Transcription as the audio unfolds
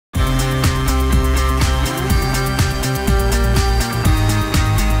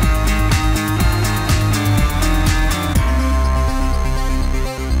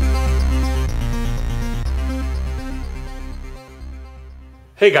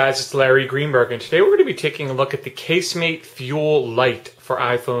Hey guys, it's Larry Greenberg, and today we're going to be taking a look at the Casemate Fuel Lite for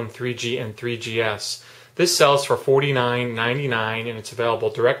iPhone 3G and 3GS. This sells for $49.99 and it's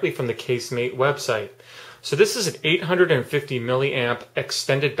available directly from the Casemate website. So this is an 850 milliamp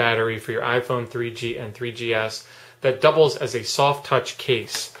extended battery for your iPhone 3G and 3GS that doubles as a soft touch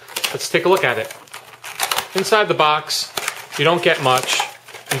case. Let's take a look at it. Inside the box, you don't get much.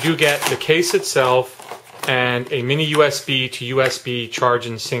 You do get the case itself and a mini USB to USB charge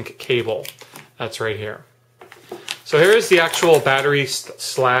and sync cable. That's right here. So here is the actual battery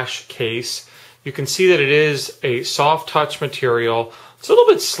slash case. You can see that it is a soft touch material. It's a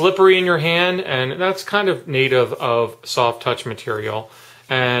little bit slippery in your hand, and that's kind of native of soft touch material.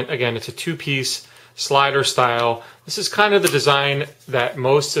 And again, it's a two-piece slider style. This is kind of the design that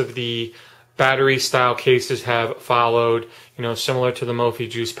most of the battery style cases have followed, similar to the Mophie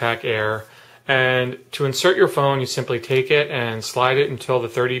Juice Pack Air. And to insert your phone, you simply take it and slide it until the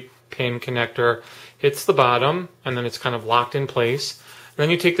 30-pin connector hits the bottom, and then it's kind of locked in place. And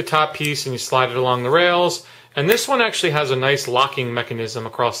then you take the top piece and you slide it along the rails. And this one actually has a nice locking mechanism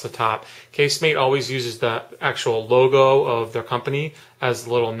across the top. Casemate always uses the actual logo of their company as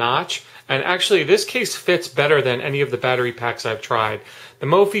the little notch. And actually, this case fits better than any of the battery packs I've tried. The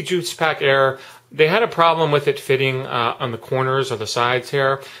Mophie Juice Pack Air, they had a problem with it fitting on the corners or the sides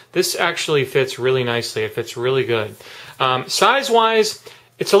here. This actually fits really nicely. It fits really good. Size-wise,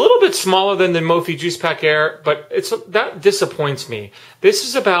 it's a little bit smaller than the Mophie Juice Pack Air, but that disappoints me. This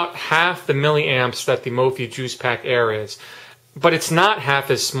is about half the milliamps that the Mophie Juice Pack Air is, but it's not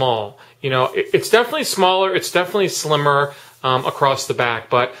half as small. It's definitely smaller. It's definitely slimmer across the back,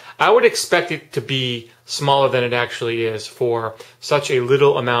 but I would expect it to be smaller than it actually is for such a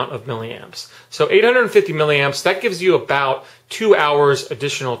little amount of milliamps. So 850 milliamps, that gives you about 2 hours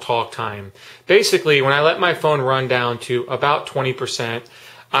additional talk time. Basically, when I let my phone run down to about 20%,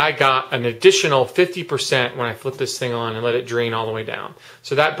 I got an additional 50% when I flipped this thing on and let it drain all the way down.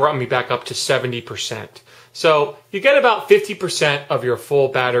 So that brought me back up to 70%. So you get about 50% of your full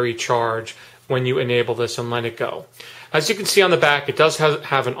battery charge when you enable this and let it go. As you can see on the back, it does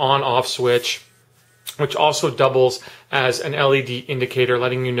have an on-off switch, which also doubles as an LED indicator,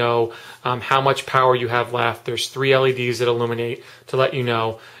 letting you know how much power you have left. There's 3 LEDs that illuminate to let you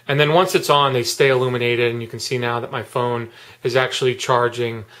know. And then once it's on, they stay illuminated, and you can see now that my phone is actually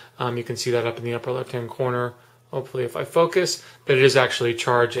charging. You can see that up in the upper left-hand corner. Hopefully, if I focus, that it is actually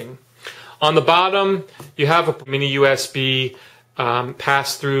charging. On the bottom, you have a mini USB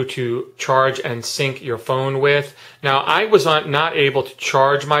pass through to charge and sync your phone with. Now, I was not able to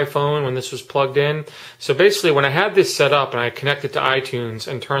charge my phone when this was plugged in. So basically, when I had this set up and I connected to iTunes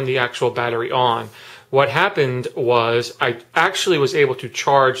and turned the actual battery on, what happened was I actually was able to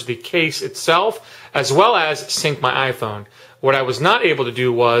charge the case itself as well as sync my iPhone. What I was not able to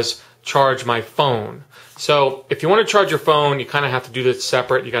do was charge my phone. So if you want to charge your phone, you kind of have to do this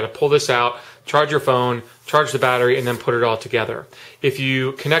separate. You got to pull this out, charge your phone, charge the battery, and then put it all together. If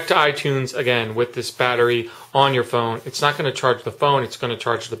you connect to iTunes, again, with this battery on your phone, it's not going to charge the phone, it's going to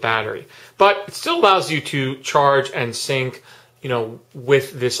charge the battery. But it still allows you to charge and sync,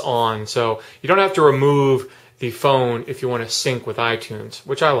 with this on. So you don't have to remove the phone if you want to sync with iTunes,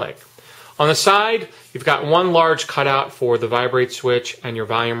 which I like. On the side, you've got one large cutout for the vibrate switch and your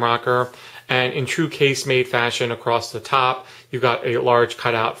volume rocker. And in true Casemate fashion across the top, you've got a large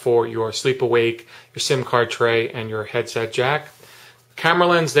cutout for your sleep awake, your SIM card tray, and your headset jack. Camera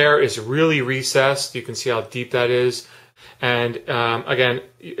lens there is really recessed. You can see how deep that is. And again,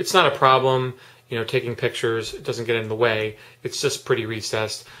 it's not a problem. Taking pictures, it doesn't get in the way. It's just pretty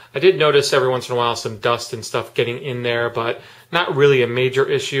recessed. I did notice every once in a while some dust and stuff getting in there, but not really a major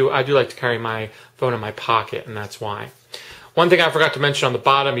issue. I do like to carry my phone in my pocket, and that's why. One thing I forgot to mention on the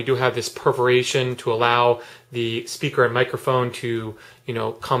bottom, you do have this perforation to allow the speaker and microphone to,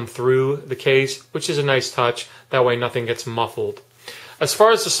 come through the case, which is a nice touch. That way nothing gets muffled. As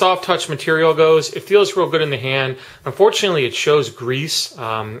far as the soft touch material goes, it feels real good in the hand. Unfortunately, it shows grease,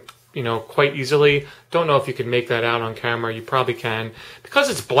 quite easily. Don't know if you can make that out on camera. You probably can. Because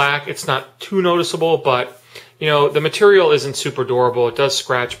it's black, it's not too noticeable, but, the material isn't super durable. It does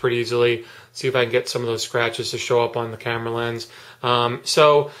scratch pretty easily. See if I can get some of those scratches to show up on the camera lens.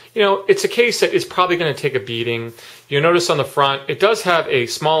 So, it's a case that is probably going to take a beating. You'll notice on the front, it does have a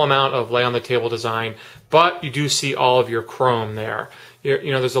small amount of lay on the table design, but you do see all of your chrome there.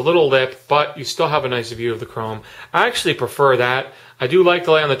 There's a little lip, but you still have a nice view of the chrome. I actually prefer that. I do like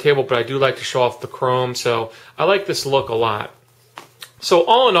the lay on the table, but I do like to show off the chrome, so I like this look a lot. So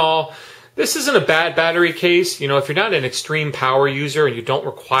all in all, this isn't a bad battery case. If you're not an extreme power user and you don't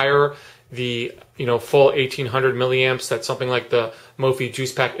require the full 1800 milliamps that something like the Mophie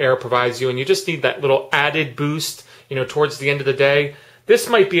Juice Pack Air provides you, and you just need that little added boost towards the end of the day, this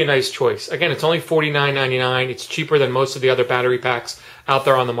might be a nice choice. Again, it's only $49.99. It's cheaper than most of the other battery packs out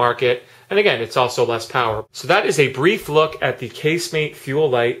there on the market. And again, it's also less power. So that is a brief look at the Casemate Fuel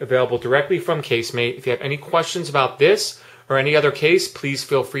Lite, available directly from Casemate. If you have any questions about this or any other case, please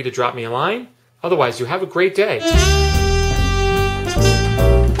feel free to drop me a line. Otherwise, you have a great day.